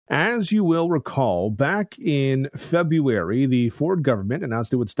As you will recall, back in February, the Ford government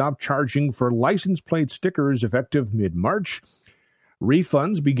announced it would stop charging for license plate stickers effective mid-March.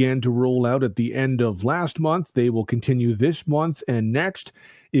 Refunds began to roll out at the end of last month. They will continue this month and next.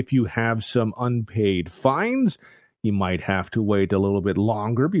 If you have some unpaid fines, you might have to wait a little bit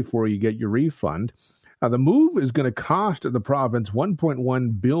longer before you get your refund. The move is going to cost the province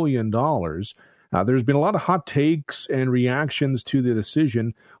 $1.1 billion. There's been a lot of hot takes and reactions to the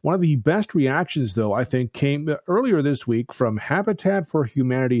decision. One of the best reactions, though, I think, came earlier this week from Habitat for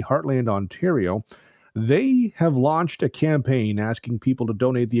Humanity Heartland, Ontario. They have launched a campaign asking people to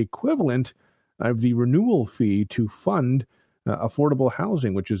donate the equivalent of the renewal fee to fund affordable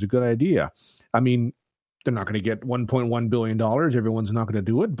housing, which is a good idea. I mean, they're not going to get $1.1 billion. Everyone's not going to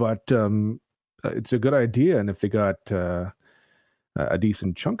do it, but it's a good idea. And if they got a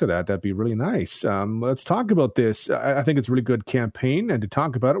decent chunk of that, that'd be really nice. Let's talk about this. I think it's a really good campaign. And to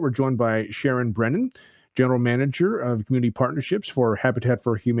talk about it, we're joined by Sharon Brennan, General Manager of Community Partnerships for Habitat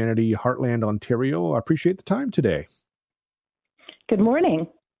for Humanity Heartland, Ontario. I appreciate the time today. Good morning.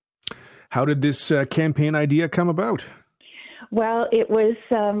 How did this campaign idea come about? Well, it was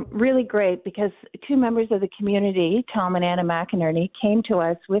really great because two members of the community, Tom and Anna McInerney, came to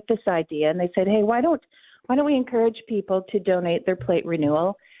us with this idea, and they said, "Hey, why don't we encourage people to donate their plate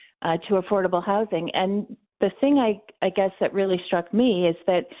renewal to affordable housing?" And the thing I guess that really struck me is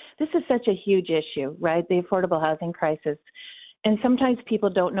that this is such a huge issue, right? The affordable housing crisis, and sometimes people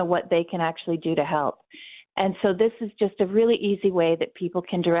don't know what they can actually do to help. And so this is just a really easy way that people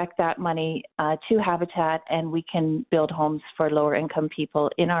can direct that money to Habitat, and we can build homes for lower income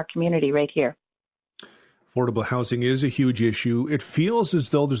people in our community right here. Affordable housing is a huge issue. It feels as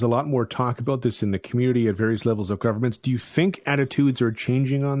though there's a lot more talk about this in the community at various levels of governments. Do you think attitudes are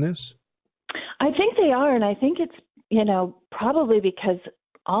changing on this? I think they are, and I think it's, probably because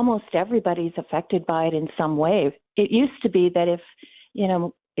almost everybody's affected by it in some way. It used to be that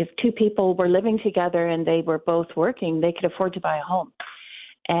if two people were living together and they were both working, they could afford to buy a home.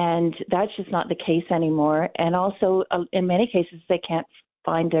 And that's just not the case anymore. And also, in many cases, they can't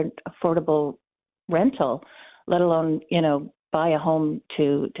find an affordable rental, let alone, buy a home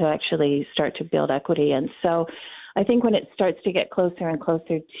to actually start to build equity. And so I think when it starts to get closer and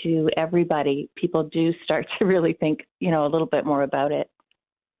closer to everybody, people do start to really think, a little bit more about it.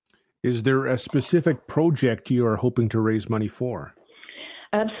 Is there a specific project you are hoping to raise money for?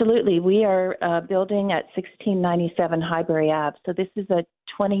 Absolutely. We are building at 1697 Highbury Ave. So this is a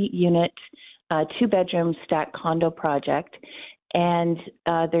 20-unit, two-bedroom stacked condo project. And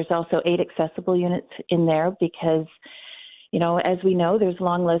there's also 8 accessible units in there because, as we know, there's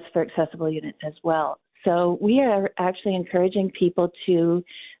long lists for accessible units as well. So we are actually encouraging people to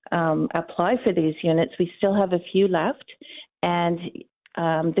apply for these units. We still have a few left. And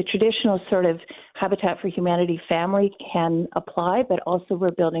the traditional sort of Habitat for Humanity family can apply, but also we're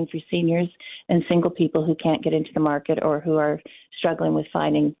building for seniors and single people who can't get into the market or who are struggling with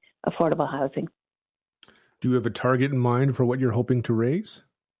finding affordable housing. Do you have a target in mind for what you're hoping to raise?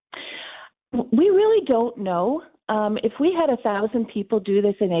 We really don't know. If we had 1,000 people do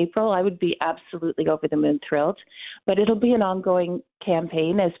this in April, I would be absolutely over the moon thrilled. But it'll be an ongoing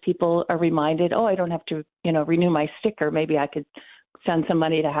campaign as people are reminded, I don't have to, renew my sticker. Maybe I could send some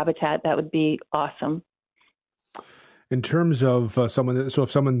money to Habitat. That would be awesome. In terms of if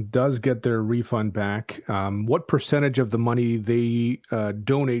someone does get their refund back, what percentage of the money they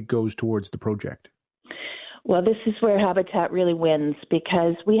donate goes towards the project? Well, this is where Habitat really wins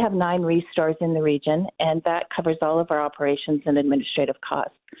because we have 9 restores in the region, and that covers all of our operations and administrative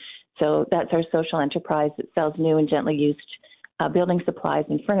costs. So that's our social enterprise that sells new and gently used building supplies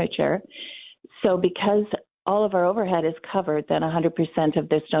and furniture. So because all of our overhead is covered, then 100% of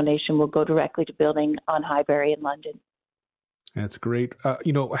this donation will go directly to building on Highbury in London. That's great.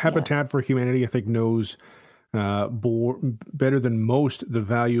 Habitat for Humanity, I think, knows better than most the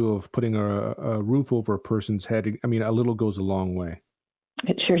value of putting a roof over a person's head. I mean, a little goes a long way.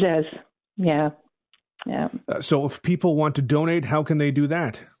 It sure does. Yeah. So if people want to donate, how can they do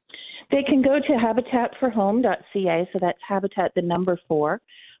that? They can go to habitatforhome.ca. So that's habitat, the number 4,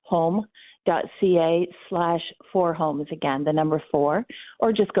 home.ca/4homes. Again, the number 4,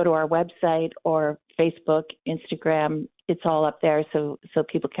 or just go to our website or Facebook, Instagram. It's all up there so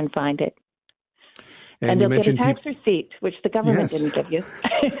people can find it. And they'll get a tax receipt, which the government didn't give you.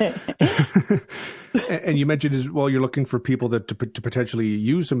 And you mentioned as well, you're looking for people to potentially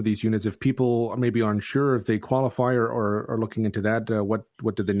use some of these units. If people maybe aren't sure if they qualify or are looking into that, what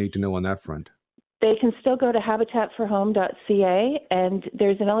do they need to know on that front? They can still go to habitatforhome.ca, and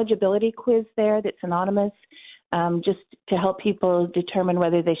there's an eligibility quiz there that's anonymous. just to help people determine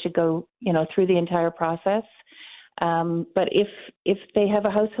whether they should go, through the entire process. But if they have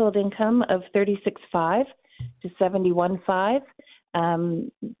a household income of 36.5 to 71.5,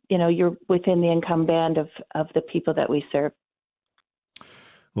 you're within the income band of the people that we serve.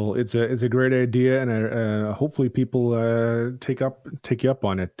 Well, it's a great idea, and hopefully people take you up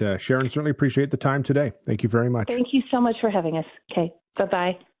on it. Sharon, certainly appreciate the time today. Thank you very much. Thank you so much for having us. Okay,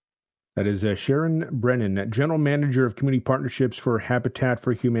 bye-bye. That is Sharon Brennan, General Manager of Community Partnerships for Habitat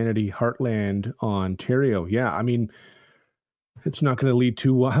for Humanity Heartland, Ontario. Yeah, I mean, it's not going to lead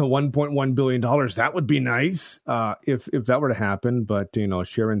to $1.1 billion. That would be nice if that were to happen. But,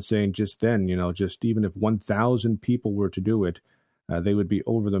 Sharon's saying just then, just even if 1,000 people were to do it, they would be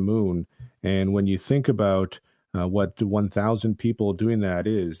over the moon. And when you think about what 1,000 people doing that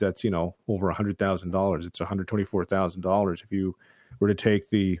is, that's, over $100,000. It's $124,000. If you were to take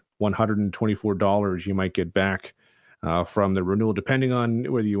the $124 you might get back from the renewal, depending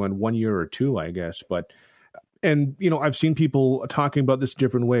on whether you went 1 year or two, I guess. And I've seen people talking about this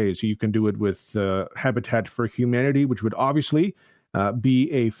different ways. You can do it with Habitat for Humanity, which would obviously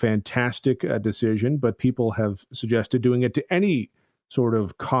be a fantastic decision, but people have suggested doing it to any sort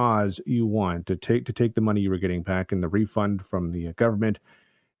of cause you want, to take the money you were getting back in the refund from the government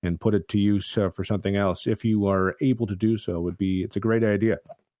and put it to use for something else. If you are able to do so, it's a great idea.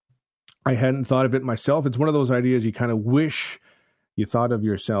 I hadn't thought of it myself. It's one of those ideas you kind of wish you thought of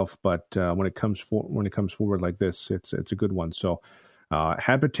yourself, but when it comes forward like this, it's a good one. So,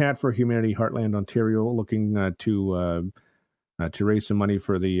 Habitat for Humanity Heartland, Ontario, looking to raise some money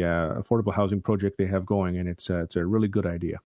for the affordable housing project they have going, and it's a really good idea.